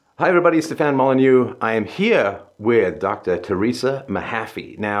Hi everybody, Stefan Molyneux. I am here with Dr. Teresa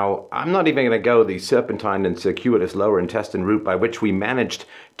Mahaffey. Now, I'm not even going to go the serpentine and circuitous lower intestine route by which we managed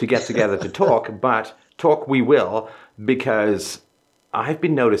to get together to talk, but talk we will, because I've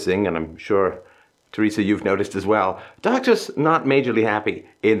been noticing, and I'm sure, Teresa, you've noticed as well, doctors not majorly happy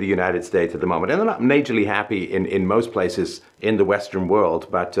in the United States at the moment, and they're not majorly happy in most places in the Western world,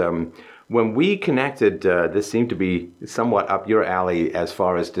 but when we connected, this seemed to be somewhat up your alley as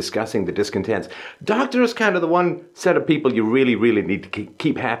far as discussing the discontents. Doctor is kind of the one set of people you really, really need to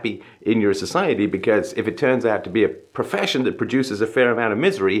keep happy in your society, because if it turns out to be a profession that produces a fair amount of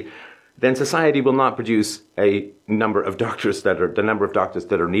misery, then society will not produce a number of doctors that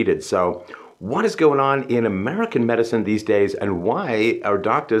are needed. So what is going on in American medicine these days, and why are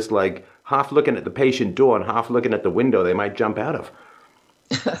doctors like half looking at the patient door and half looking at the window they might jump out of?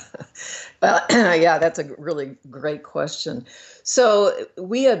 Well, yeah, that's a really great question. So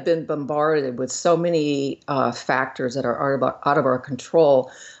we have been bombarded with so many factors that are out of our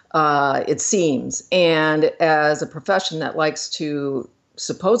control, it seems. And as a profession that likes to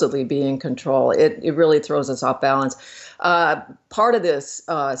supposedly be in control, it really throws us off balance. Part of this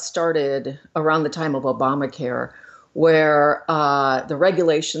started around the time of Obamacare, where the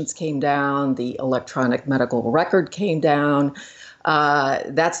regulations came down, the electronic medical record came down.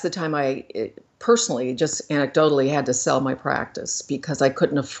 That's the time I personally, just anecdotally, had to sell my practice because I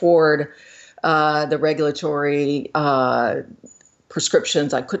couldn't afford the regulatory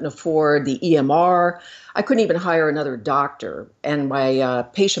prescriptions. I couldn't afford the EMR. I couldn't even hire another doctor, and my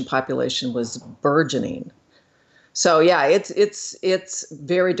patient population was burgeoning. So yeah, it's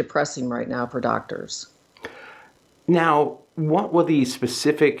very depressing right now for doctors. Now, what were the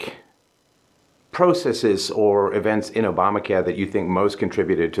specific processes or events in Obamacare that you think most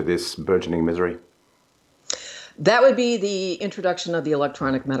contributed to this burgeoning misery? That would be the introduction of the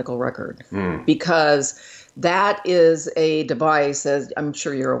electronic medical record, because that is a device, as I'm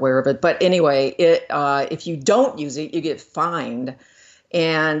sure you're aware of it. But anyway, if you don't use it, you get fined,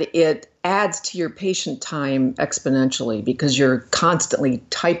 and it adds to your patient time exponentially because you're constantly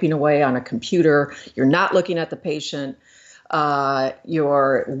typing away on a computer. You're not looking at the patient.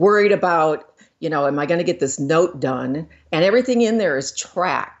 You're worried about, am I going to get this note done? And everything in there is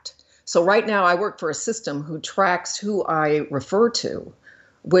tracked. So right now I work for a system who tracks who I refer to,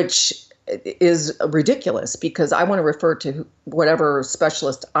 which is ridiculous because I want to refer to whatever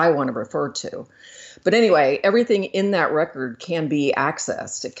specialist I want to refer to. But anyway, everything in that record can be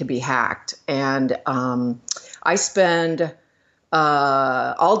accessed. It can be hacked. And I spend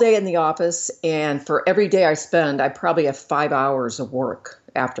all day in the office. And for every day I spend, I probably have 5 hours of work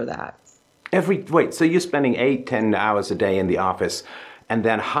after that. So you're spending 8-10 hours a day in the office, and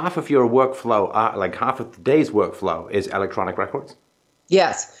then half of your workflow, like half of the day's workflow, is electronic records?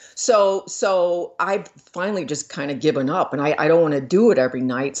 Yes. So I've finally just kind of given up, and I don't want to do it every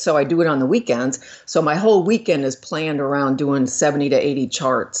night, so I do it on the weekends. So my whole weekend is planned around doing 70 to 80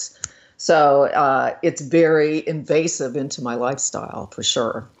 charts. So it's very invasive into my lifestyle, for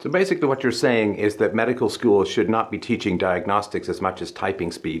sure. So basically what you're saying is that medical schools should not be teaching diagnostics as much as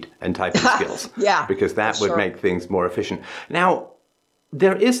typing speed and typing skills. Yeah, because that would make things more efficient. Now,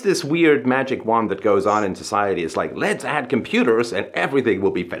 there is this weird magic wand that goes on in society. It's like, let's add computers and everything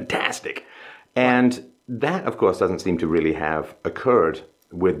will be fantastic. And that, of course, doesn't seem to really have occurred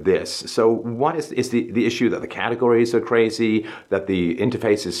with this. So what is the issue? That the categories are crazy, that the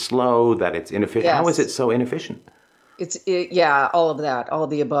interface is slow, that it's inefficient? Yes. How is it so inefficient? Yeah, all of that, all of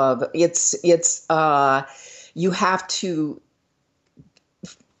the above. You have to,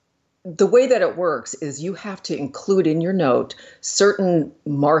 the way that it works is you have to include in your note certain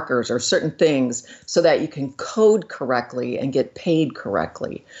markers or certain things so that you can code correctly and get paid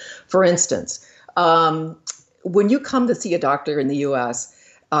correctly. For instance, when you come to see a doctor in the U.S.,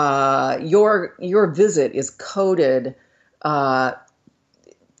 your visit is coded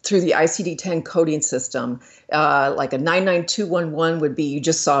through the ICD-10 coding system. Like a 99211 would be you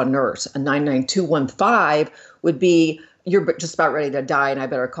just saw a nurse. A 99215 would be you're just about ready to die and I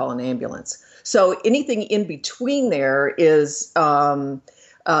better call an ambulance. So anything in between there is, a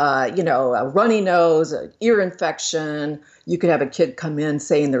runny nose, an ear infection. You could have a kid come in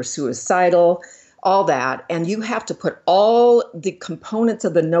saying they're suicidal, all that. And you have to put all the components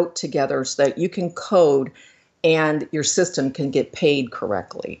of the note together so that you can code and your system can get paid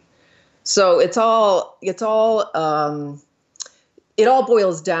correctly. So it all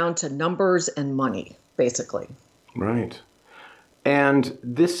boils down to numbers and money, basically. Right. And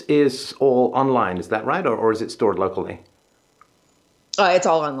this is all online, is that right? Or is it stored locally? It's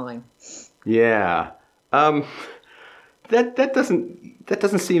all online. Yeah. that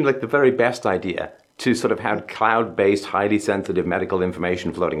doesn't seem like the very best idea to sort of have cloud-based, highly sensitive medical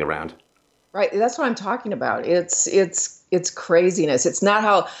information floating around. Right. That's what I'm talking about. It's craziness. It's not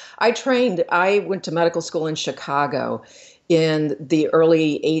how I trained. I went to medical school in Chicago in the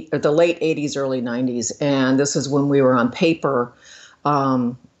late 80s, early 90s. And this is when we were on paper.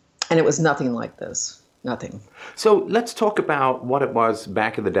 And it was nothing like this. Nothing. So let's talk about what it was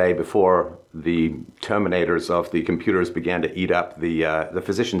back in the day before the terminators of the computers began to eat up the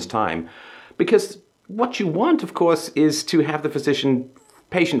physician's time. Because what you want, of course, is to have the physician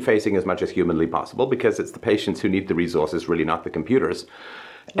patient-facing as much as humanly possible, because it's the patients who need the resources, really not the computers.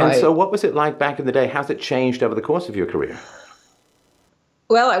 And Right. so what was it like back in the day? How's it changed over the course of your career?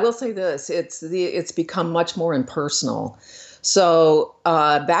 Well, I will say this: it's become much more impersonal. So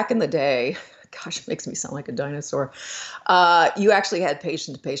back in the day, gosh, it makes me sound like a dinosaur. You actually had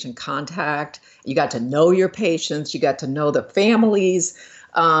patient-to-patient contact. You got to know your patients. You got to know the families.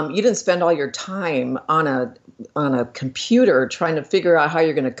 You didn't spend all your time on a computer trying to figure out how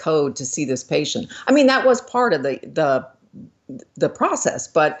you're going to code to see this patient. I mean, that was part of the process,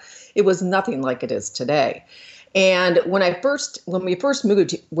 but it was nothing like it is today. And when we first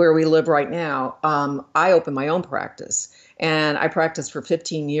moved to where we live right now, I opened my own practice, and I practiced for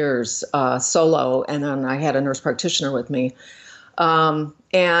 15 years solo, and then I had a nurse practitioner with me.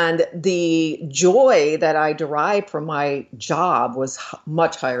 And the joy that I derived from my job was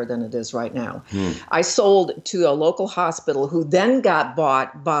much higher than it is right now. I sold to a local hospital who then got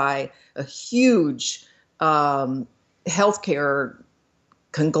bought by a huge healthcare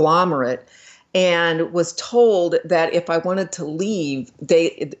conglomerate, and was told that if I wanted to leave,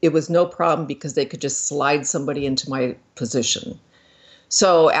 it was no problem because they could just slide somebody into my position.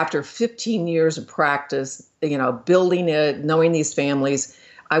 So after 15 years of practice, building it, knowing these families,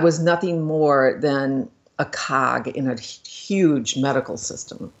 I was nothing more than a cog in a huge medical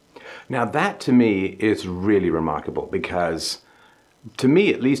system. Now that to me is really remarkable, because to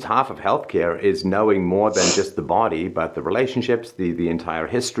me, at least half of healthcare is knowing more than just the body, but the relationships, the entire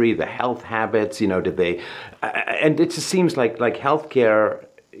history, the health habits, did they, and it just seems like healthcare,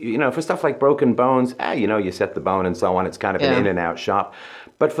 for stuff like broken bones, you set the bone and so on, it's kind of an in and out shop.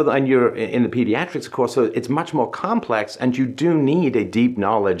 But and you're in the pediatrics, of course, so it's much more complex, and you do need a deep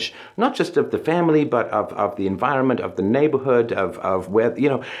knowledge, not just of the family, but of the environment, of the neighborhood, of where,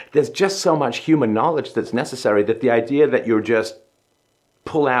 there's just so much human knowledge that's necessary that the idea that you're just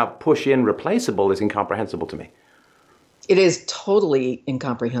pull out, push in, replaceable is incomprehensible to me. It is totally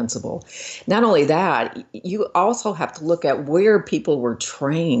incomprehensible. Not only that, you also have to look at where people were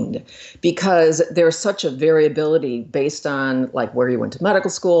trained, because there's such a variability based on like where you went to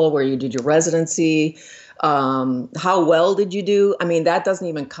medical school, where you did your residency, how well did you do? I mean, that doesn't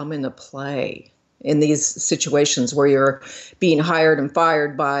even come into play in these situations where you're being hired and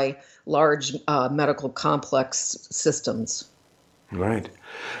fired by large medical complex systems. Right.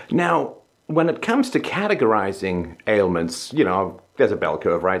 Now, when it comes to categorizing ailments, there's a bell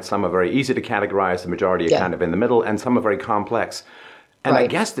curve, right? Some are very easy to categorize, the majority are kind of in the middle, and some are very complex. And I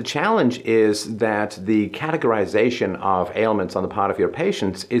guess the challenge is that the categorization of ailments on the part of your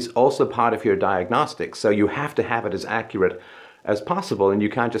patients is also part of your diagnostics. So you have to have it as accurate as possible, and you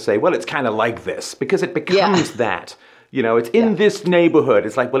can't just say, well, it's kind of like this, because it becomes that. It's in this neighborhood.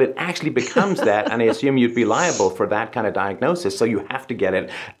 It's like, well, it actually becomes that, and I assume you'd be liable for that kind of diagnosis. So you have to get it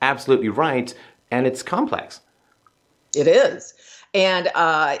absolutely right, and it's complex. It is. And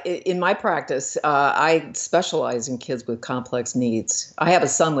in my practice, I specialize in kids with complex needs. I have a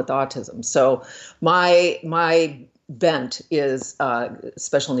son with autism, so my bent is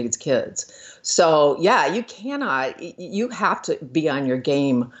special needs kids. So you have to be on your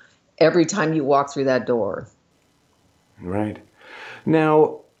game every time you walk through that door. Right.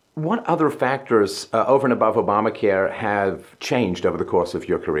 Now, what other factors over and above Obamacare have changed over the course of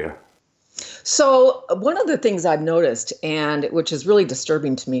your career? So one of the things I've noticed, and which is really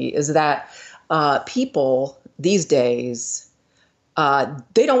disturbing to me, is that people these days,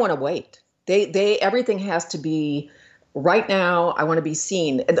 they don't want to wait. They everything has to be right now. I want to be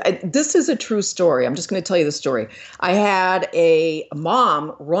seen. This is a true story. I'm just going to tell you the story. I had a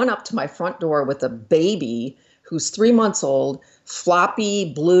mom run up to my front door with a baby who's 3 months old,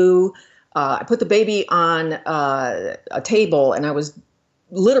 floppy, blue. I put the baby on a table, and I was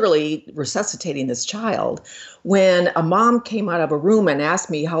literally resuscitating this child when a mom came out of a room and asked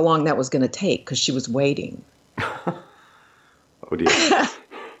me how long that was going to take because she was waiting. Oh, dear.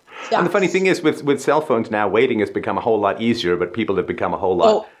 And the funny thing is, with cell phones now, waiting has become a whole lot easier, but people have become a whole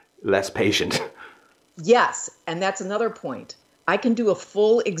lot less patient. Yes, and that's another point. I can do a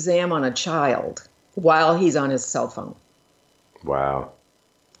full exam on a child while he's on his cell phone. Wow.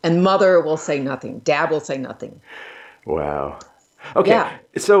 And mother will say nothing. Dad will say nothing. Wow. Okay. Yeah.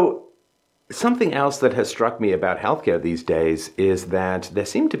 So something else that has struck me about healthcare these days is that there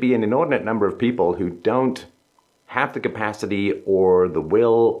seem to be an inordinate number of people who don't have the capacity or the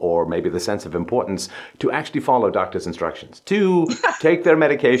will or maybe the sense of importance to actually follow doctor's instructions, to take their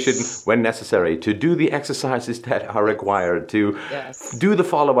medication when necessary, to do the exercises that are required, to do the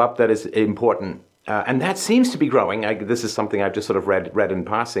follow-up that is important. And that seems to be growing. This is something I've just sort of read in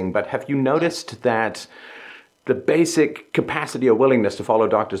passing. But have you noticed that the basic capacity or willingness to follow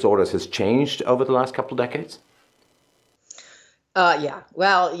doctor's orders has changed over the last couple of decades? Yeah.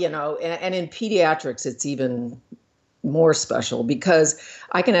 Well, and in pediatrics, it's even more special because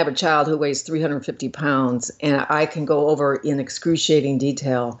I can have a child who weighs 350 pounds and I can go over in excruciating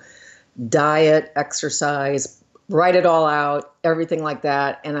detail, diet, exercise, write it all out, everything like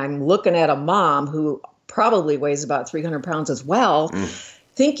that. And I'm looking at a mom who probably weighs about 300 pounds as well,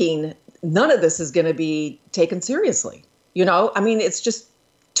 thinking none of this is going to be taken seriously. It's just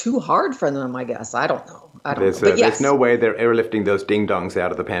too hard for them, I guess. I don't know. There's no way they're airlifting those ding-dongs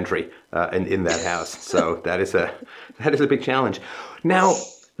out of the pantry in that house. So that is a big challenge. Now,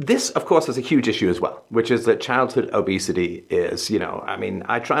 this, of course, is a huge issue as well, which is that childhood obesity is,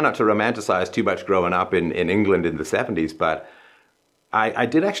 I try not to romanticize too much growing up in England in the 70s, but I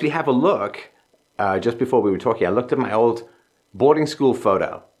did actually have a look just before we were talking. I looked at my old boarding school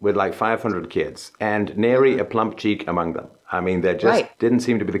photo with like 500 kids and nary a plump cheek among them. There just didn't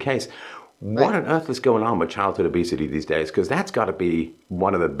seem to be the case. What on earth is going on with childhood obesity these days? Because that's got to be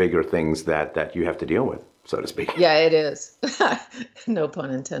one of the bigger things that you have to deal with, so to speak. Yeah, it is. No pun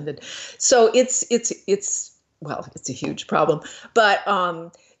intended. So it's a huge problem. But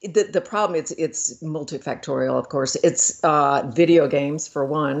the problem it's multifactorial, of course. It's video games for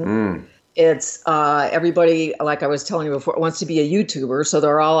one. It's everybody, like I was telling you before, wants to be a YouTuber. So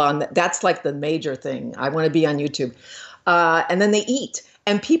they're all on. That's like the major thing. I want to be on YouTube. And then they eat.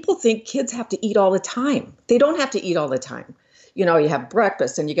 And people think kids have to eat all the time. They don't have to eat all the time. You have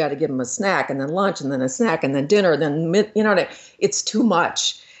breakfast and you got to give them a snack and then lunch and then a snack and then dinner. And then, it's too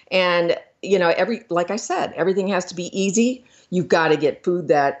much. And, like I said, everything has to be easy. You've got to get food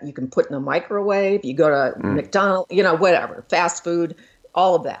that you can put in the microwave. You go to McDonald's, whatever, fast food,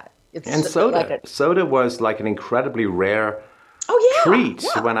 all of that. And soda. Soda was like an incredibly rare treat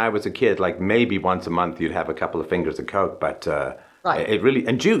when I was a kid. Like maybe once a month you'd have a couple of fingers of Coke, but it really,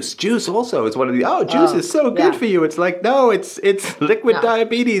 and juice also is one of the, juice is so good for you. It's like, no, it's liquid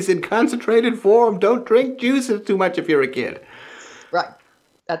diabetes in concentrated form. Don't drink juice too much if you're a kid. Right.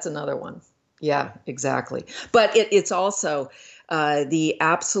 That's another one. Yeah, exactly. But it's also the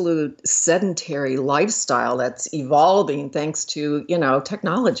absolute sedentary lifestyle that's evolving thanks to,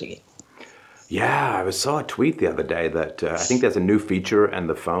 technology. Yeah, I saw a tweet the other day that I think there's a new feature in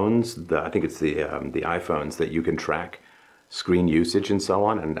the phones. I think it's the iPhones that you can track screen usage and so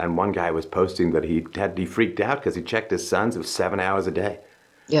on. And one guy was posting that he freaked out because he checked his son's. It was 7 hours a day.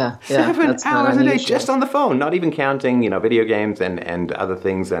 Yeah, 7 hours a day just on the phone, not even counting, video games and other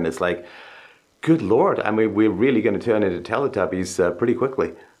things. And it's like, good Lord, we're really going to turn into Teletubbies pretty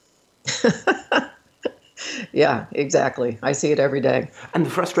quickly. Yeah, exactly. I see it every day. And the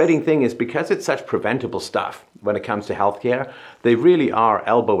frustrating thing is because it's such preventable stuff when it comes to healthcare, they really are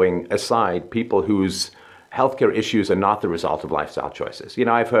elbowing aside people whose healthcare issues are not the result of lifestyle choices.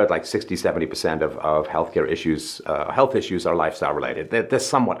 I've heard like 60-70% of healthcare issues, health issues are lifestyle related. They're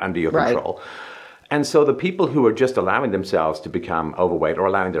somewhat under your control. Right. And so the people who are just allowing themselves to become overweight or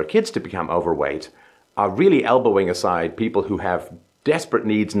allowing their kids to become overweight are really elbowing aside people who have desperate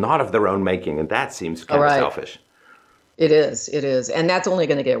needs not of their own making, and that seems kind of selfish. It is. And that's only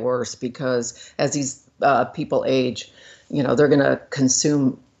going to get worse because as these people age, they're going to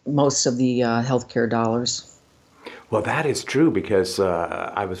consume most of the healthcare dollars. Well, that is true because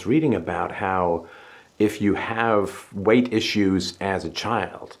I was reading about how if you have weight issues as a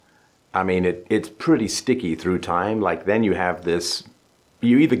child, it's pretty sticky through time. Like then you have this,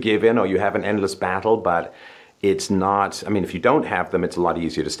 you either give in or you have an endless battle, but it's not, if you don't have them, it's a lot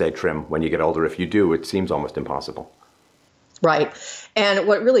easier to stay trim when you get older. If you do, it seems almost impossible. Right. And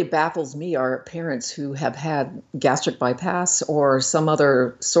what really baffles me are parents who have had gastric bypass or some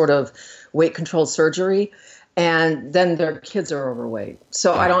other sort of weight control surgery, and then their kids are overweight.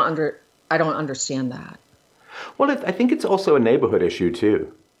 So I don't understand that. Well, I think it's also a neighborhood issue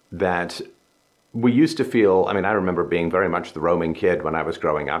too, that we used to feel, I remember being very much the roaming kid when I was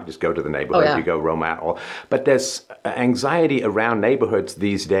growing up. Just go to the neighborhood, you go roam out. But there's anxiety around neighborhoods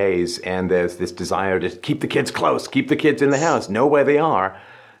these days, and there's this desire to keep the kids close, keep the kids in the house, know where they are.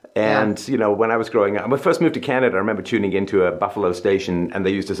 And, when I was growing up, when I first moved to Canada, I remember tuning into a Buffalo station and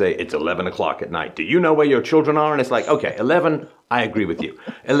they used to say, it's 11 o'clock at night. Do you know where your children are? And it's like, okay, 11, I agree with you.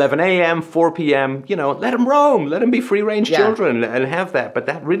 11 a.m., 4 p.m., let them roam. Let them be free-range children and have that. But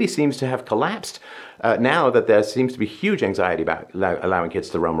that really seems to have collapsed now that there seems to be huge anxiety about allowing kids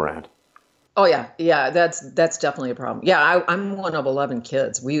to roam around. Oh yeah, that's definitely a problem. Yeah, I'm one of 11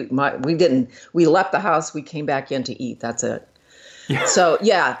 kids. We left the house, we came back in to eat. That's it. Yeah. So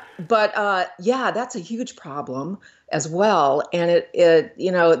but that's a huge problem as well. And it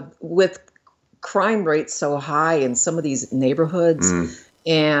with crime rates so high in some of these neighborhoods,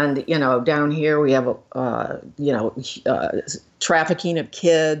 and down here we have trafficking of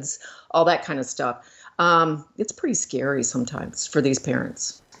kids, all that kind of stuff. It's pretty scary sometimes for these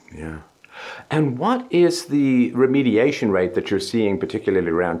parents. Yeah. And what is the remediation rate that you're seeing,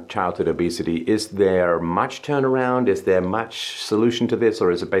 particularly around childhood obesity? Is there much turnaround? Is there much solution to this? Or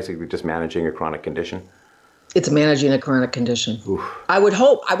is it basically just managing a chronic condition? It's managing a chronic condition. Oof. I would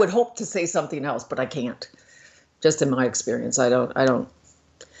hope to say something else, but I can't. Just in my experience, I don't.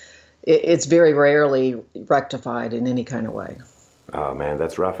 It's very rarely rectified in any kind of way. Oh man,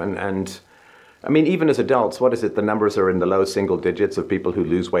 that's rough. And I mean, even as adults, what is it? The numbers are in the low single digits of people who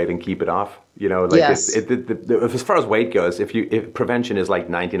lose weight and keep it off. Yes. As far as weight goes, if prevention is like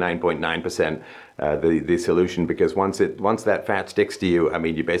 99.9% the solution, because once that fat sticks to you, I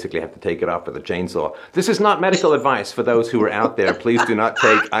mean, you basically have to take it off with a chainsaw. This is not medical advice for those who are out there. Please do not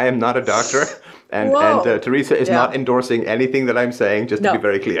take. I am not a doctor, and Teresa is not endorsing anything that I'm saying. Just to be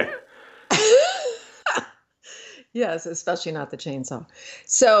very clear. Yes, especially not the chainsaw.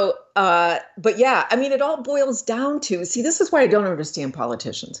 So, but yeah, I mean, it all boils down to, see, this is why I don't understand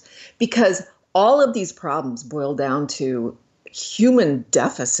politicians, because all of these problems boil down to human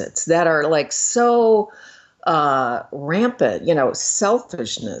deficits that are like so rampant,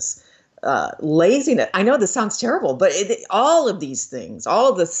 selfishness, laziness. I know this sounds terrible, but all of these things,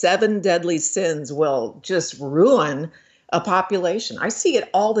 all the 7 deadly sins will just ruin a population. I see it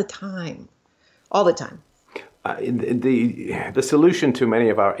all the time. The solution to many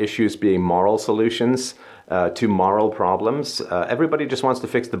of our issues being moral solutions to moral problems, everybody just wants to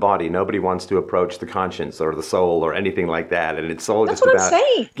fix the body. Nobody wants to approach the conscience or the soul or anything like that. And it's all just about,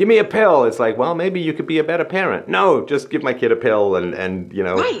 give me a pill. It's like, well, maybe you could be a better parent. No, just give my kid a pill and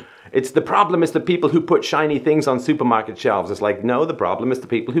Right. It's the problem is the people who put shiny things on supermarket shelves. It's like, no, the problem is the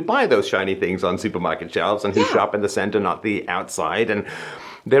people who buy those shiny things on supermarket shelves and who shop in the center, not the outside. And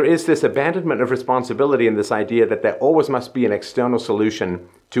there is this abandonment of responsibility and this idea that there always must be an external solution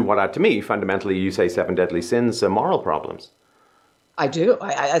to what are, to me, fundamentally, you say 7 deadly sins, moral problems. I do.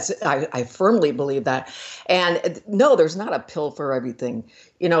 I firmly believe that. And no, there's not a pill for everything.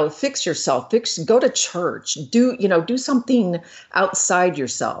 Fix yourself. Go to church. Do something outside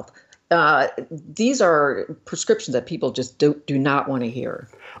yourself. These are prescriptions that people just do not want to hear.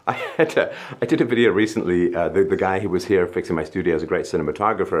 I did a video recently. The guy who was here fixing my studio is a great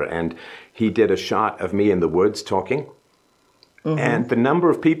cinematographer, and he did a shot of me in the woods talking. Mm-hmm. And the number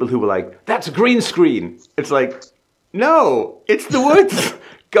of people who were like, "That's a green screen." It's like, no, it's the woods.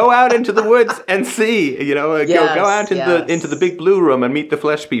 Go out into the woods and see. Go out into the big blue room and meet the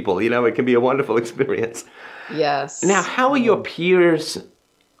flesh people. It can be a wonderful experience. Yes. Now, how are your peers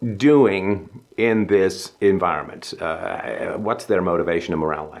doing in this environment? What's their motivation and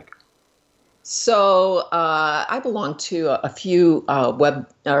morale like? So I belong to a few web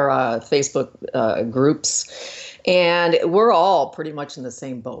or Facebook groups, and we're all pretty much in the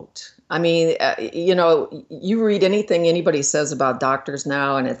same boat. I mean, you read anything anybody says about doctors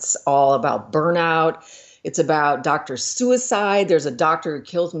now, and it's all about burnout. It's about doctor suicide. There's a doctor who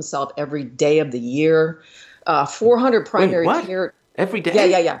kills himself every day of the year. 400 primary care. Every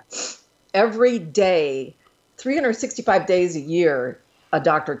day? Yeah. Every day, 365 days a year, a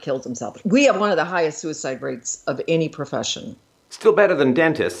doctor kills himself. We have one of the highest suicide rates of any profession. Still better than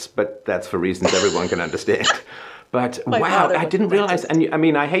dentists, but that's for reasons everyone can understand. But wow, I didn't realize, and I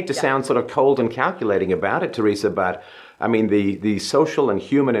mean, I hate to sound sort of cold and calculating about it, Teresa, but I mean, the social and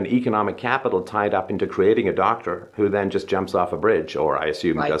human and economic capital tied up into creating a doctor who then just jumps off a bridge, or I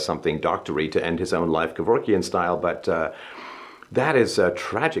assume does something doctory to end his own life, Kevorkian style, but that is a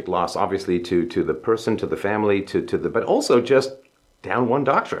tragic loss, obviously, to the person, to the family, but also just down one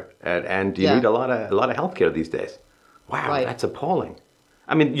doctor, and you need a lot of healthcare these days. Wow, that's appalling.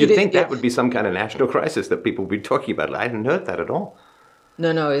 I mean, you'd think that would be some kind of national crisis that people would be talking about. I hadn't heard that at all.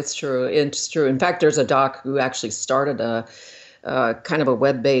 No, it's true. It's true. In fact, there's a doc who actually started kind of a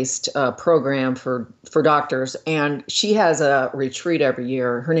web-based program for doctors, and she has a retreat every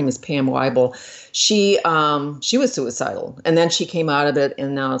year. Her name is Pam Weibel. She was suicidal, and then she came out of it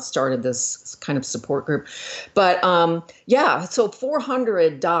and now started this kind of support group. But so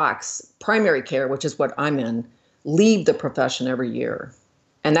 400 docs, primary care, which is what I'm in, leave the profession every year,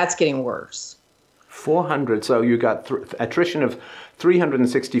 and that's getting worse. 400. So you got attrition of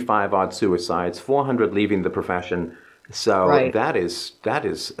 365 odd suicides, 400 leaving the profession. So right. that is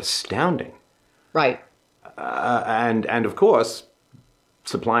astounding. Right. And of course,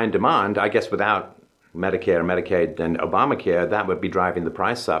 supply and demand, I guess without Medicare, Medicaid, and Obamacare, that would be driving the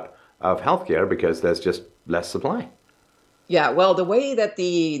price up of healthcare because there's just less supply. Yeah, well, the way that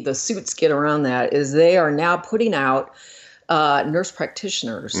the suits get around that is they are now putting out nurse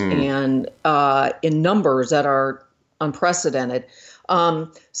practitioners and in numbers that are unprecedented.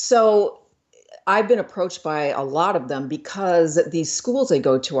 So I've been approached by a lot of them because these schools they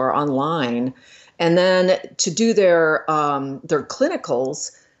go to are online, and then to do their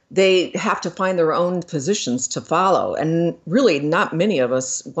clinicals, they have to find their own physicians to follow. And really, not many of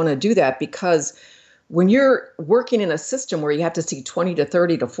us want to do that because when you're working in a system where you have to see 20 to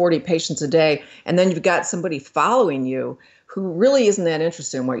 30 to 40 patients a day, and then you've got somebody following you who really isn't that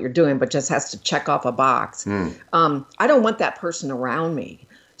interested in what you're doing, but just has to check off a box. I don't want that person around me.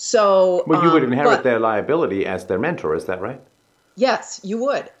 So, well, you would inherit their liability as their mentor, is that right? Yes, you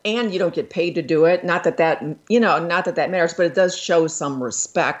would, and you don't get paid to do it. Not that matters, but it does show some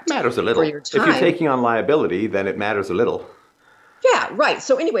respect. Matters a little. For your time. If you're taking on liability, then it matters a little. Yeah, right.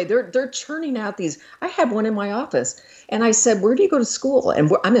 So anyway, they're churning out these. I had one in my office, and I said, "Where do you go to school?"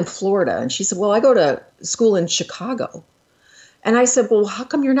 And I'm in Florida, and she said, "Well, I go to school in Chicago." And I said, "Well, how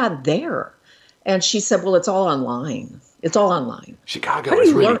come you're not there?" And she said, "Well, it's all online. It's all online." Chicago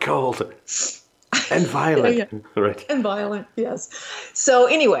is really cold and violent. Yeah. Right. And violent, yes. So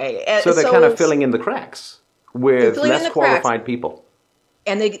anyway, so they're kind of filling in the cracks with less qualified people.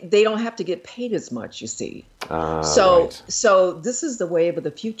 And they don't have to get paid as much, you see. Right. So this is the wave of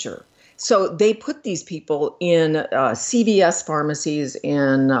the future. So they put these people in CVS pharmacies,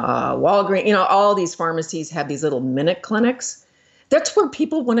 in Walgreens. All these pharmacies have these little minute clinics. That's where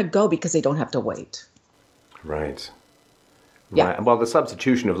people want to go because they don't have to wait. Right. Yeah. Right. Well, the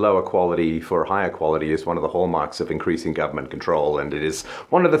substitution of lower quality for higher quality is one of the hallmarks of increasing government control. And it is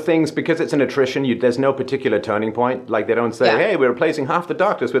one of the things, because it's an attrition, there's no particular turning point. Like they don't say, hey, we're replacing half the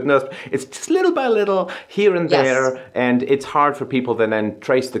doctors with nurse. It's just little by little, here and there. Yes. And it's hard for people to then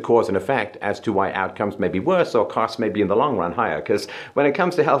trace the cause and effect as to why outcomes may be worse or costs may be in the long run higher. Because when it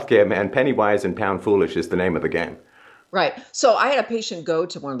comes to healthcare, man, penny wise and pound foolish is the name of the game. Right. So I had a patient go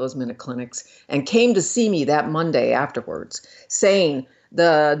to one of those minute clinics and came to see me that Monday afterwards saying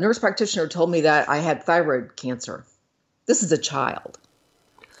the nurse practitioner told me that I had thyroid cancer. This is a child.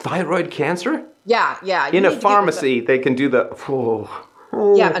 Thyroid cancer? Yeah. In a pharmacy, they can do the...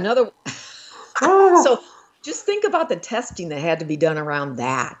 Yeah, another... So just think about the testing that had to be done around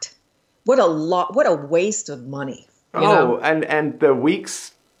that. What a waste of money. You know? And the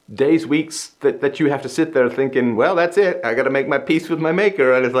days, weeks that you have to sit there thinking, well, that's it. I got to make my peace with my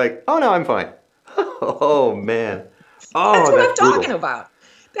maker. And it's like, oh, no, I'm fine. Oh, man. Oh, that's what I'm brutal. talking about.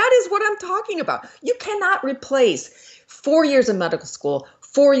 That is what I'm talking about. You cannot replace 4 years of medical school,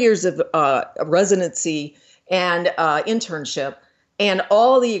 4 years of residency and internship, and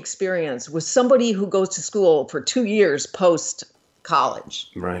all the experience with somebody who goes to school for 2 years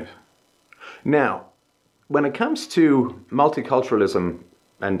post-college. Right. Now, when it comes to multiculturalism,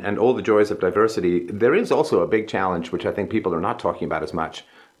 and all the joys of diversity, there is also a big challenge, which I think people are not talking about as much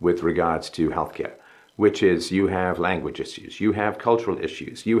with regards to healthcare, which is you have language issues, you have cultural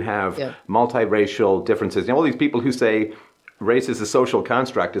issues, you have multiracial differences. And all these people who say race is a social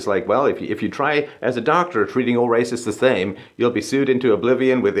construct, is like, well, if you try as a doctor treating all races the same, you'll be sued into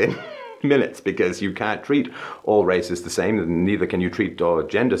oblivion within minutes because you can't treat all races the same, and neither can you treat all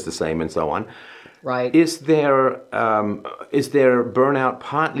genders the same, and so on. Right. Is there burnout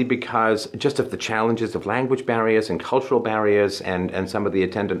partly because just of the challenges of language barriers and cultural barriers and some of the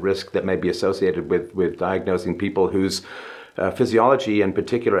attendant risk that may be associated with diagnosing people whose physiology and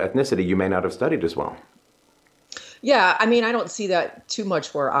particular ethnicity you may not have studied as well? Yeah, I mean, I don't see that too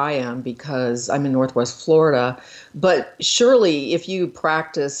much where I am because I'm in Northwest Florida. But surely if you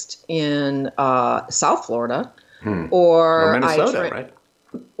practiced in South Florida or Minnesota, right?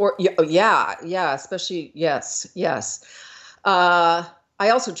 Or especially yes. I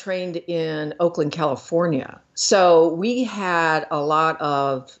also trained in Oakland, California. So we had a lot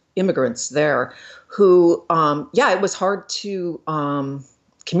of immigrants there who, it was hard to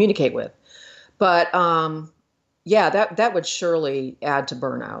communicate with. But yeah, that would surely add to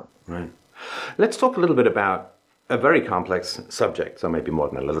burnout. Right. Let's talk a little bit about a very complex subject, so maybe more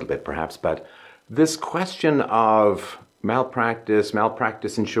than a little bit perhaps, but this question of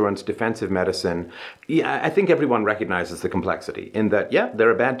malpractice insurance, defensive medicine. Yeah, I think everyone recognizes the complexity in that, yeah, there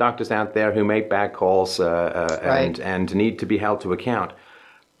are bad doctors out there who make bad calls Right. and need to be held to account.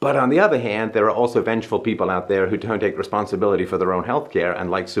 But on the other hand, there are also vengeful people out there who don't take responsibility for their own health care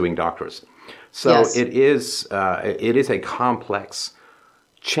and like suing doctors. So Yes. it is a complex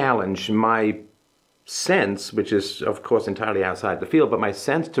challenge. My sense, which is of course entirely outside the field, but my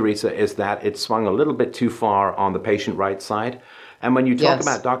sense, Teresa, is that it swung a little bit too far on the patient rights side. And when you talk Yes.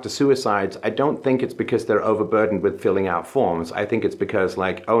 about doctor suicides, I don't think it's because they're overburdened with filling out forms. I think it's because,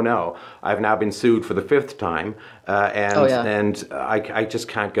 like, oh no, I've now been sued for the fifth time, Oh yeah. and I just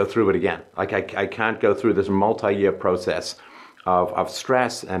can't go through it again. Like, I can't go through this multi-year process of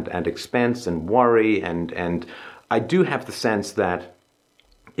stress and expense and worry, and I do have the sense that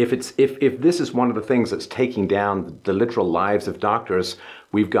if this is one of the things that's taking down the literal lives of doctors,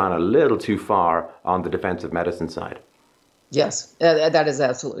 we've gone a little too far on the defensive medicine side. Yes, that is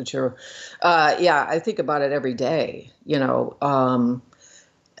absolutely true. Yeah, I think about it every day.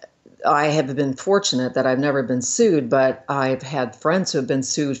 I have been fortunate that I've never been sued, but I've had friends who have been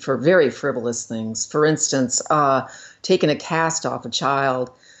sued for very frivolous things. For instance, taking a cast off a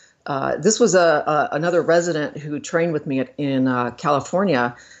child. This was another resident who trained with me in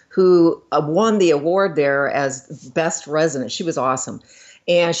California who won the award there as best resident. She was awesome.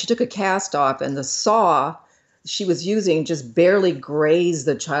 And she took a cast off, and the saw she was using just barely grazed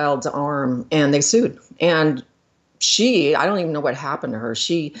the child's arm, and they sued. And I don't even know what happened to her.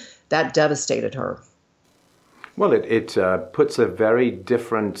 That devastated her. Well, it puts a very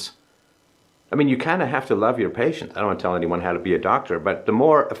different. I mean, you kind of have to love your patients. I don't want to tell anyone how to be a doctor, but the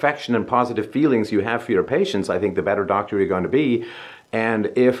more affection and positive feelings you have for your patients, I think the better doctor you're going to be.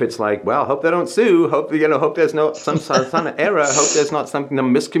 And if it's like, well, hope they don't sue, hope there's no some error, hope there's not some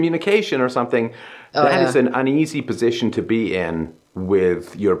miscommunication or something, that is an uneasy position to be in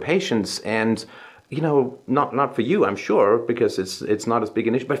with your patients. And not for you, I'm sure, because it's not as big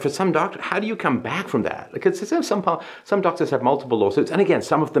an issue. But for some doctors, how do you come back from that? Because some doctors have multiple lawsuits, and again,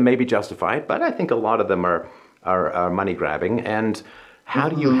 some of them may be justified, but I think a lot of them are money grabbing. And how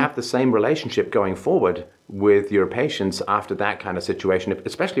do you have the same relationship going forward with your patients after that kind of situation,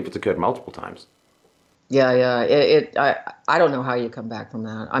 especially if it's occurred multiple times? Yeah. I don't know how you come back from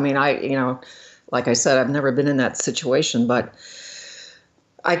that. I mean, like I said, I've never been in that situation, but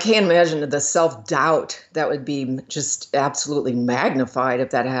I can't imagine the self-doubt that would be just absolutely magnified if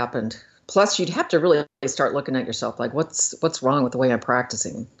that happened. Plus, you'd have to really start looking at yourself like, what's wrong with the way I'm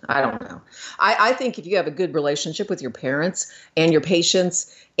practicing? I don't know. I think if you have a good relationship with your parents and your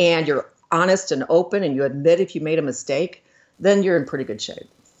patients, and you're honest and open, and you admit if you made a mistake, then you're in pretty good shape.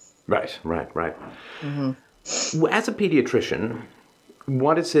 Right. As a pediatrician,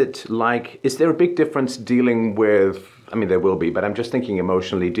 what is it like? Is there a big difference dealing with, I mean, there will be, but I'm just thinking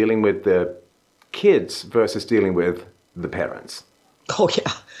emotionally, dealing with the kids versus dealing with the parents? Oh,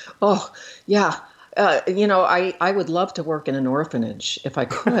 yeah. Oh, yeah. I would love to work in an orphanage if I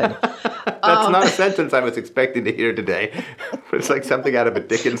could. That's not a sentence I was expecting to hear today. It's like something out of a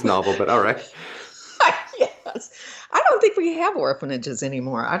Dickens novel, but all right. Yes. I don't think we have orphanages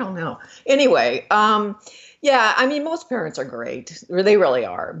anymore. I don't know. Anyway, yeah, I mean, most parents are great. They really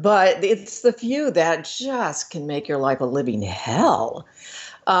are. But it's the few that just can make your life a living hell.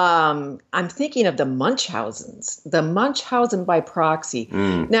 I'm thinking of the Munchausen by proxy.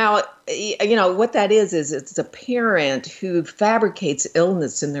 Now, what that is it's a parent who fabricates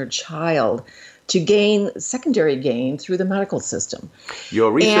illness in their child to gain secondary gain through the medical system. Your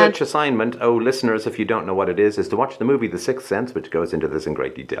research assignment, listeners, if you don't know what it is to watch the movie The Sixth Sense, which goes into this in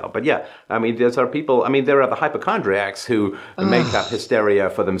great detail. But yeah, I mean, there are the hypochondriacs who make up hysteria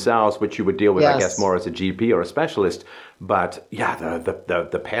for themselves, which you would deal with, I guess, more as a GP or a specialist. But yeah,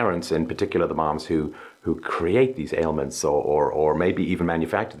 the parents, in particular the moms who create these ailments or maybe even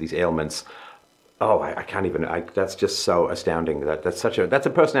manufacture these ailments. Oh, I can't even. That's just so astounding. That's a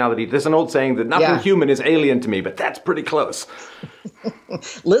personality. There's an old saying that nothing human is alien to me, but that's pretty close.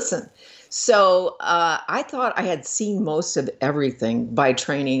 Listen, so I thought I had seen most of everything by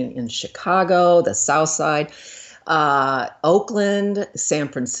training in Chicago, the South Side, Oakland, San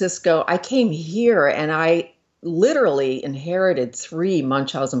Francisco. I came here and I literally inherited 3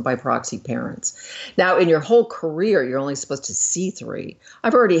 Munchausen by proxy parents. Now, in your whole career, you're only supposed to see 3.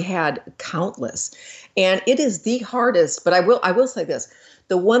 I've already had countless. And it is the hardest, but I will say this.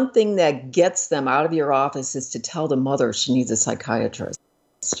 The one thing that gets them out of your office is to tell the mother she needs a psychiatrist.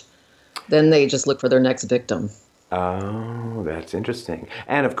 Then they just look for their next victim. Oh, that's interesting.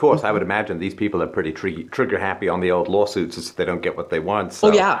 And of course, I would imagine these people are pretty trigger happy on the old lawsuits if they don't get what they want. So,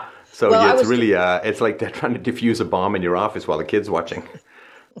 Oh, yeah. so Well, yeah, it's really, it's like they're trying to defuse a bomb in your office while the kid's watching.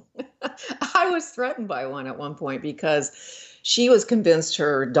 I was threatened by one at one point because she was convinced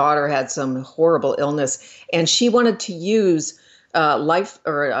her daughter had some horrible illness, and she wanted to use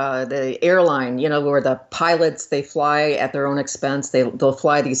the airline, where the pilots, they fly at their own expense. They'll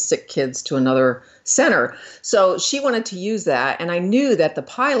fly these sick kids to another center. So she wanted to use that. And I knew that the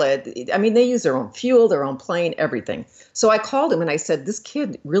pilot, I mean, they use their own fuel, their own plane, everything. So I called him and I said, this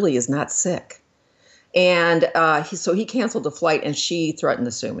kid really is not sick. And so he canceled the flight, and she threatened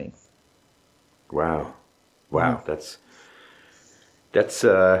to sue me. Wow. Wow. That's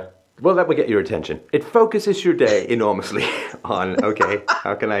well, that will get your attention. It focuses your day enormously on, okay,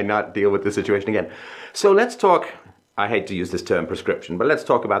 how can I not deal with this situation again? So let's talk, I hate to use this term prescription, but let's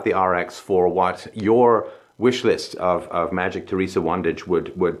talk about the RX for what your wish list of Magic Teresa Wondage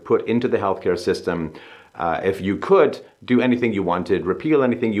would put into the healthcare system. If you could do anything you wanted, repeal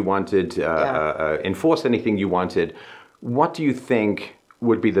anything you wanted, enforce anything you wanted, what do you think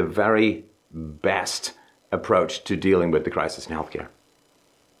would be the very best approach to dealing with the crisis in healthcare?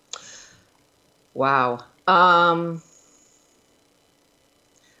 Wow.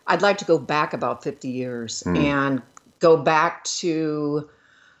 I'd like to go back about 50 years and go back to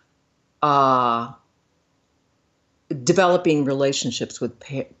developing relationships with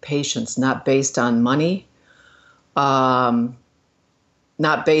patients, not based on money, not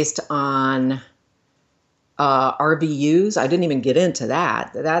based on RVUs. I didn't even get into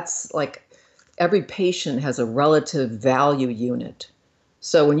that. That's like every patient has a relative value unit.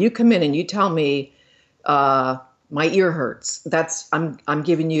 So when you come in and you tell me my ear hurts, I'm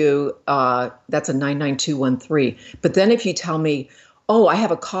giving you that's a 99213. But then if you tell me, oh, I have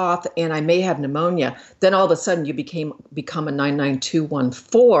a cough and I may have pneumonia, then all of a sudden you become a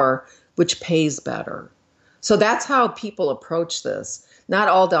 99214, which pays better. So that's how people approach this. Not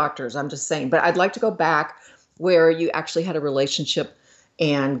all doctors, I'm just saying. But I'd like to go back where you actually had a relationship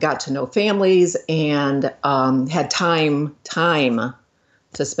and got to know families and had time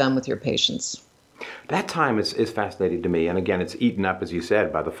to spend with your patients. That time is fascinating to me. And again, it's eaten up, as you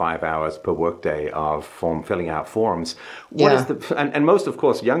said, by the 5 hours per workday of filling out forms. What is and most, of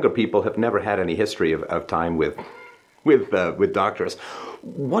course, younger people have never had any history of time with doctors.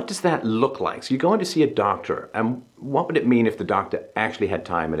 What does that look like? So you're going to see a doctor, and what would it mean if the doctor actually had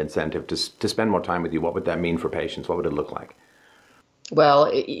time and incentive to spend more time with you? What would that mean for patients? What would it look like?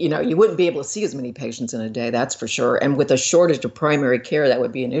 Well, you wouldn't be able to see as many patients in a day, that's for sure. And with a shortage of primary care, that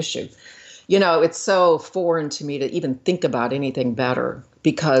would be an issue. It's so foreign to me to even think about anything better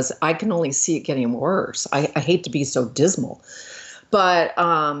because I can only see it getting worse. I hate to be so dismal, but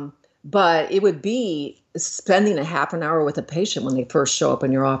it would be spending a half an hour with a patient when they first show up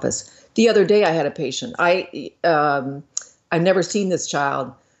in your office. The other day, I had a patient. I've never seen this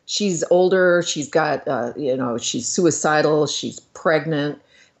child. She's older. She's got, she's suicidal. She's pregnant.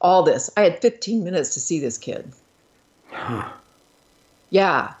 All this. I had 15 minutes to see this kid. Huh.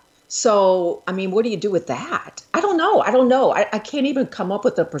 Yeah. So, I mean, what do you do with that? I don't know. I can't even come up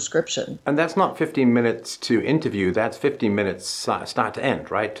with a prescription. And that's not 15 minutes to interview. That's 15 minutes start to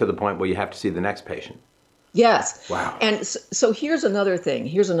end, right? To the point where you have to see the next patient. Yes. Wow. And so here's another thing.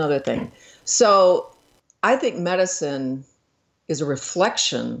 So I think medicine is a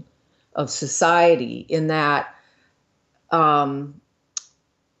reflection of society in that, to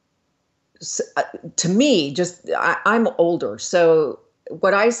me, I'm older. So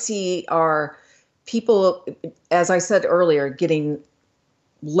what I see are people, as I said earlier, getting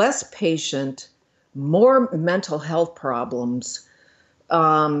less patient, more mental health problems.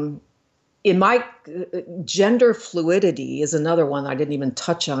 In my gender fluidity is another one I didn't even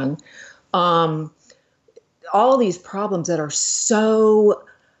touch on. All these problems that are so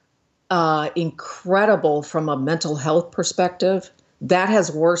incredible from a mental health perspective, that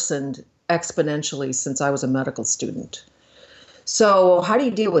has worsened exponentially since I was a medical student. So how do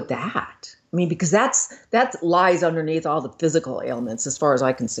you deal with that? I mean, because that lies underneath all the physical ailments, as far as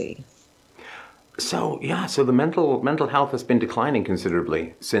I can see. So the mental health has been declining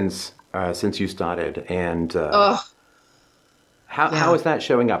considerably since you started, and how is that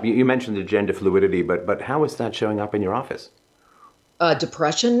showing up? You mentioned the gender fluidity, but how is that showing up in your office?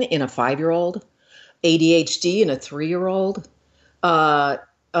 Depression in a 5-year-old, ADHD in a 3-year-old,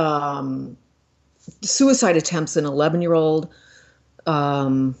 suicide attempts in an 11-year-old.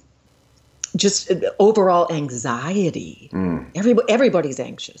 Just overall anxiety. Everybody's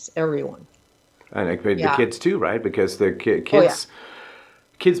anxious. Everyone. And the kids too, right? Because the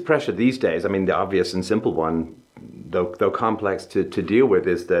kids pressure these days. I mean, the obvious and simple one: though complex to deal with,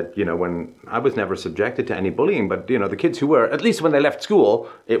 is that, when I was never subjected to any bullying, but, the kids who were, at least when they left school,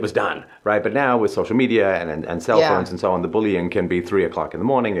 it was done, right? But now with social media and cell phones and so on, the bullying can be 3 o'clock in the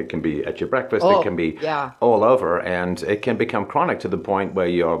morning, it can be at your breakfast, it can be all over, and it can become chronic to the point where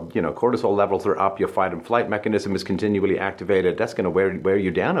your, cortisol levels are up, your fight and flight mechanism is continually activated. That's going to wear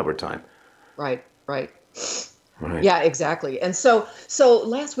you down over time. Right. Right. Yeah, exactly. And so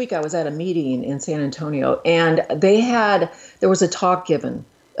last week I was at a meeting in San Antonio, and there was a talk given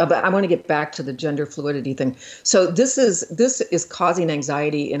about, I want to get back to the gender fluidity thing. So this is causing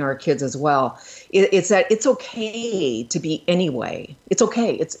anxiety in our kids as well. It's that it's okay to be anyway. It's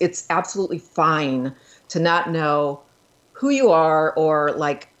okay. It's absolutely fine to not know who you are or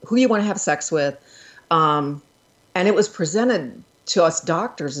like who you want to have sex with. And it was presented to us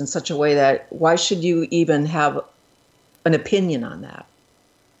doctors in such a way that why should you even have an opinion on that?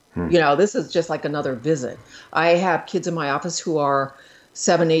 This is just like another visit. I have kids in my office who are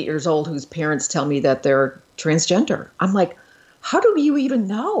 7, 8 years old whose parents tell me that they're transgender. I'm like, how do you even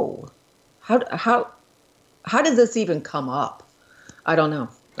know? How did this even come up? I don't know.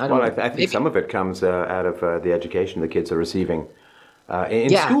 I think some of it comes out of the education the kids are receiving in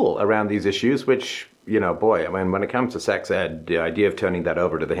school around these issues, which, boy, I mean, when it comes to sex ed, the idea of turning that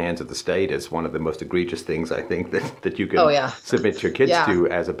over to the hands of the state is one of the most egregious things, I think, that you can submit your kids to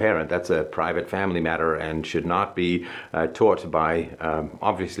as a parent. That's a private family matter and should not be taught by,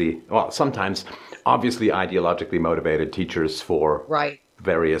 sometimes obviously ideologically motivated teachers for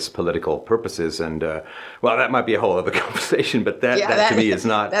various political purposes. And, that might be a whole other conversation, but that to me is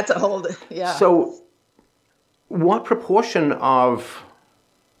not. That's a whole, So what proportion of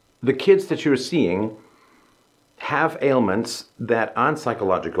the kids that you're seeing have ailments that aren't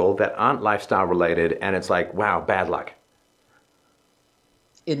psychological, that aren't lifestyle related, and it's like, wow, bad luck?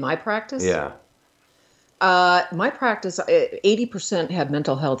 In my practice? Yeah. My practice, 80% have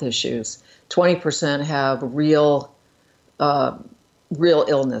mental health issues. 20% have real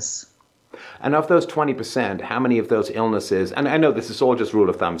illness. And of those 20%, how many of those illnesses, and I know this is all just rule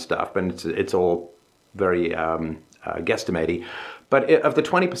of thumb stuff, and it's all very guesstimating, but of the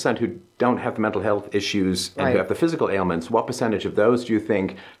 20% who don't have the mental health issues and who have the physical ailments, what percentage of those do you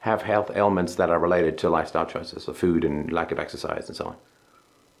think have health ailments that are related to lifestyle choices, or food and lack of exercise and so on?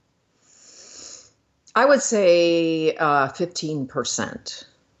 I would say 15%.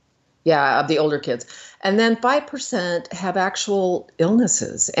 Of the older kids. And then 5% have actual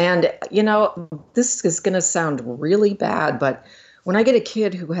illnesses. And, this is going to sound really bad, but when I get a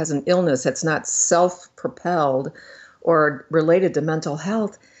kid who has an illness that's not self-propelled or related to mental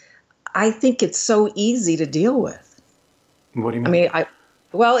health, I think it's so easy to deal with. What do you mean? I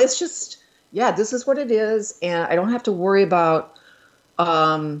mean, it's just, this is what it is. And I don't have to worry about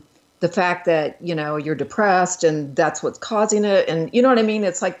the fact that, you're depressed and that's what's causing it. And you know what I mean?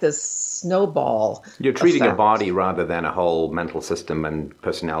 It's like this snowball. You're treating effect. a body rather than a whole mental system and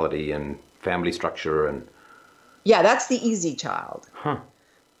personality and family structure. And that's the easy child. Huh.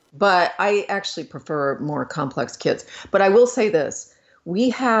 But I actually prefer more complex kids. But I will say this. We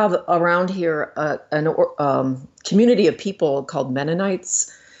have around here a community of people called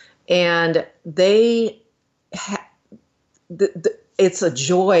Mennonites, and it's a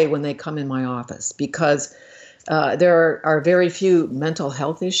joy when they come in my office because there are very few mental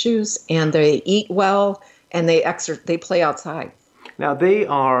health issues, and they eat well, and they play outside. Now, they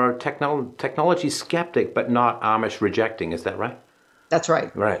are technology skeptic, but not Amish rejecting. Is that right? That's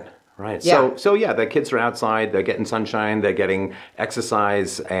right. Right. Yeah. So the kids are outside, they're getting sunshine, they're getting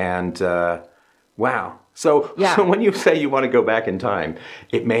exercise, and wow. So when you say you want to go back in time,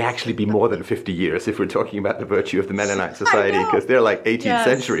 it may actually be more than 50 years if we're talking about the virtue of the Mennonite Society, because they're like 18th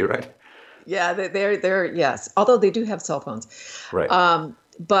century, right? Yeah, they're yes. Although they do have cell phones. Right.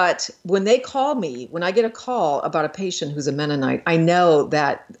 But when they call me, when I get a call about a patient who's a Mennonite, I know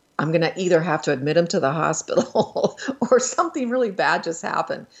that I'm going to either have to admit him to the hospital or something really bad just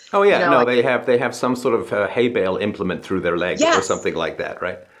happened. Oh, yeah. They have some sort of hay bale implement through their leg or something like that,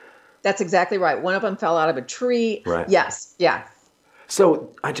 right? That's exactly right. One of them fell out of a tree. Right. Yes. Yeah.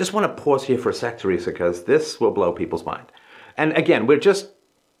 So I just want to pause here for a sec, Teresa, because this will blow people's mind. And again, we're just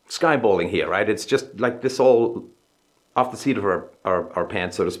skyballing here, right? It's just like this all off the seat of our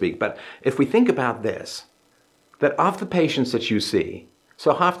pants, so to speak. But if we think about this, that of the patients that you see,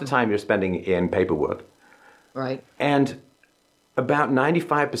 so half the time you're spending in paperwork. Right. And about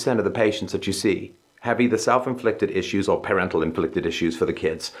 95% of the patients that you see have either self-inflicted issues or parental-inflicted issues for the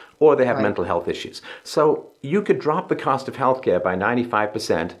kids, or they have mental health issues. So you could drop the cost of healthcare by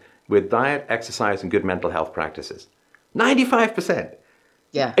 95% with diet, exercise, and good mental health practices. 95%.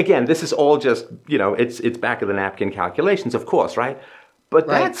 Yeah. Again, this is all just, it's back of the napkin calculations, of course, right? But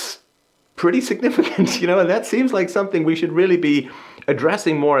that's pretty significant, and that seems like something we should really be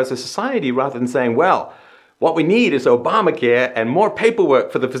addressing more as a society rather than saying, well, what we need is Obamacare and more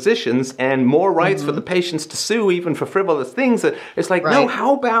paperwork for the physicians and more rights for the patients to sue even for frivolous things. It's like, no,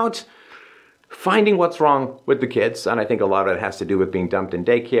 how about finding what's wrong with the kids? And I think a lot of it has to do with being dumped in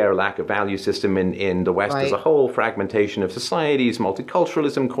daycare, lack of value system in the West as a whole, fragmentation of societies,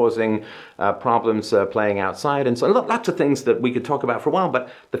 multiculturalism causing problems playing outside. And so lots of things that we could talk about for a while. But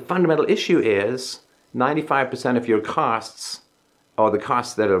the fundamental issue is 95% of your costs, or the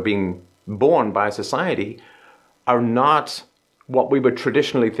costs that are being borne by society, are not what we would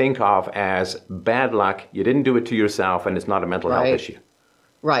traditionally think of as bad luck. You didn't do it to yourself, and it's not a mental health issue.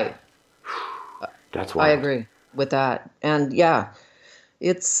 Right. That's why I agree with that. And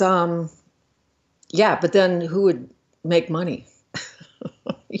it's but then who would make money?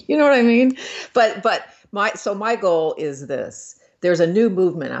 You know what I mean? But my goal is this. There's a new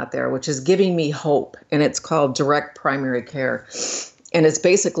movement out there which is giving me hope, and it's called direct primary care. And it's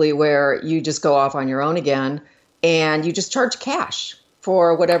basically where you just go off on your own again and you just charge cash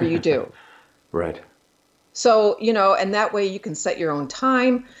for whatever you do. Right. So, and that way you can set your own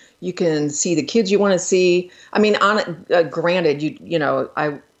time. You can see the kids you want to see. I mean, granted,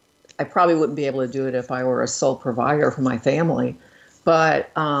 I probably wouldn't be able to do it if I were a sole provider for my family.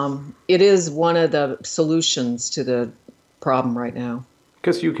 But it is one of the solutions to the problem right now.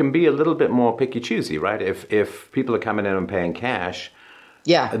 Because you can be a little bit more picky-choosy, right? If people are coming in and paying cash,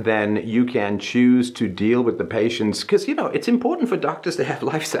 then you can choose to deal with the patients. Because, it's important for doctors to have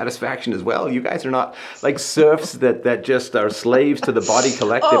life satisfaction as well. You guys are not like serfs that just are slaves to the body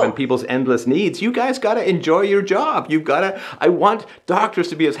collective and people's endless needs. You guys got to enjoy your job. I want doctors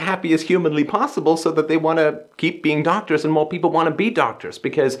to be as happy as humanly possible so that they want to keep being doctors and more people want to be doctors.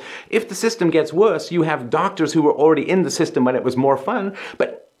 Because if the system gets worse, you have doctors who were already in the system when it was more fun,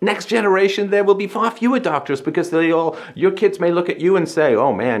 but next generation, there will be far fewer doctors because your kids may look at you and say,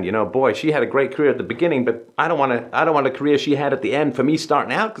 oh man, boy, she had a great career at the beginning, but I don't want a career she had at the end for me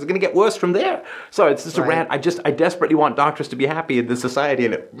starting out because it's going to get worse from there. So it's just a rant. I desperately want doctors to be happy in this society,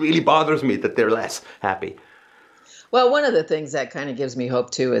 and it really bothers me that they're less happy. Well, one of the things that kind of gives me hope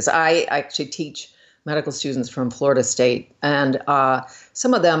too is I actually teach medical students from Florida State, and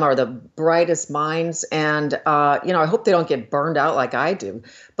some of them are the brightest minds, and I hope they don't get burned out like I do,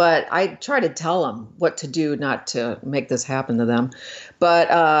 but I try to tell them what to do not to make this happen to them.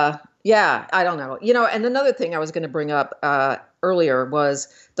 But I don't know. And another thing I was going to bring up earlier was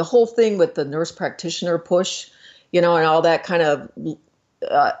the whole thing with the nurse practitioner push, and all that kind of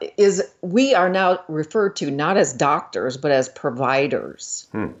we are now referred to not as doctors, but as providers.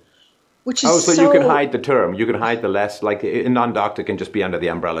 Which is so you can hide the term. You can hide the less, like a non-doctor can just be under the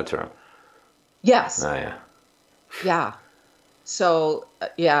umbrella term. Yes. Oh, yeah. Yeah. So,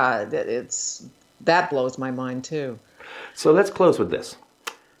 that blows my mind too. So let's close with this.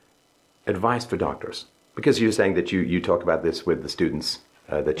 Advice for doctors. Because you're saying that you talk about this with the students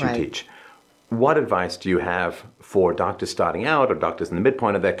that you teach. What advice do you have for doctors starting out or doctors in the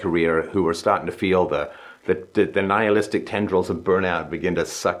midpoint of their career who are starting to feel the nihilistic tendrils of burnout begin to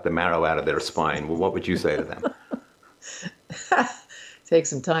suck the marrow out of their spine? Well, what would you say to them? Take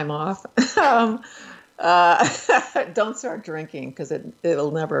some time off. Don't start drinking because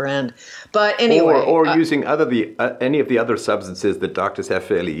it'll never end. But anyway, or using any of the other substances that doctors have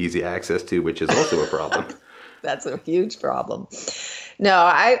fairly easy access to, which is also a problem. That's a huge problem.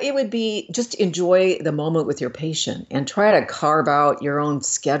 No, it would be just enjoy the moment with your patient and try to carve out your own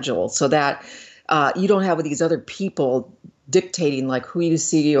schedule so that you don't have these other people dictating like who you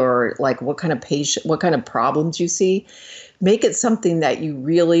see or like what kind of problems you see. Make it something that you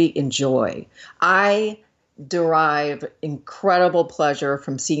really enjoy. I derive incredible pleasure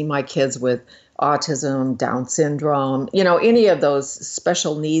from seeing my kids with autism, Down syndrome, any of those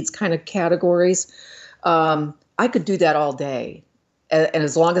special needs kind of categories. I could do that all day. And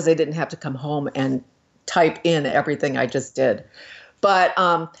as long as they didn't have to come home and type in everything I just did. But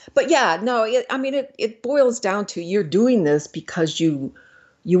yeah, no, it boils down to you're doing this because you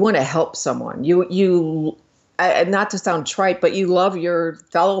want to help someone. You not to sound trite, but you love your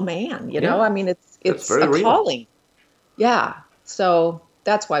fellow man. It's a real calling. Yeah, so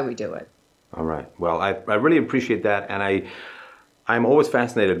that's why we do it. All right. Well, I really appreciate that, and I'm always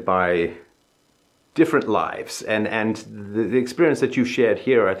fascinated by different lives, and the experience that you shared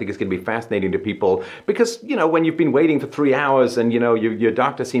here, I think, is going to be fascinating to people because, when you've been waiting for 3 hours and, your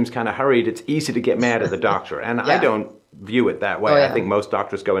doctor seems kind of hurried, it's easy to get mad at the doctor. And yeah. view it that way. Oh, yeah. I think most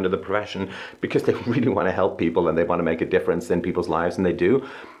doctors go into the profession because they really want to help people and they want to make a difference in people's lives, and they do.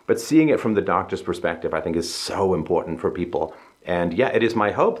 But seeing it from the doctor's perspective, I think, is so important for people. And yeah, it is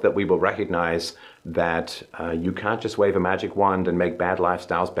my hope that we will recognize that you can't just wave a magic wand and make bad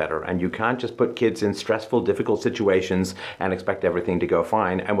lifestyles better. And you can't just put kids in stressful, difficult situations and expect everything to go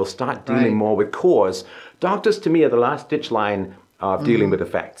fine. And we'll start dealing more with cause. Doctors, to me, are the last ditch line of dealing with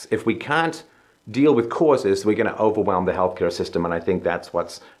effects. If we can't deal with causes, we're going to overwhelm the healthcare system. And I think that's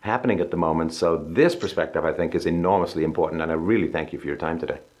what's happening at the moment. So this perspective, I think, is enormously important. And I really thank you for your time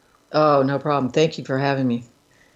today. Oh, no problem. Thank you for having me.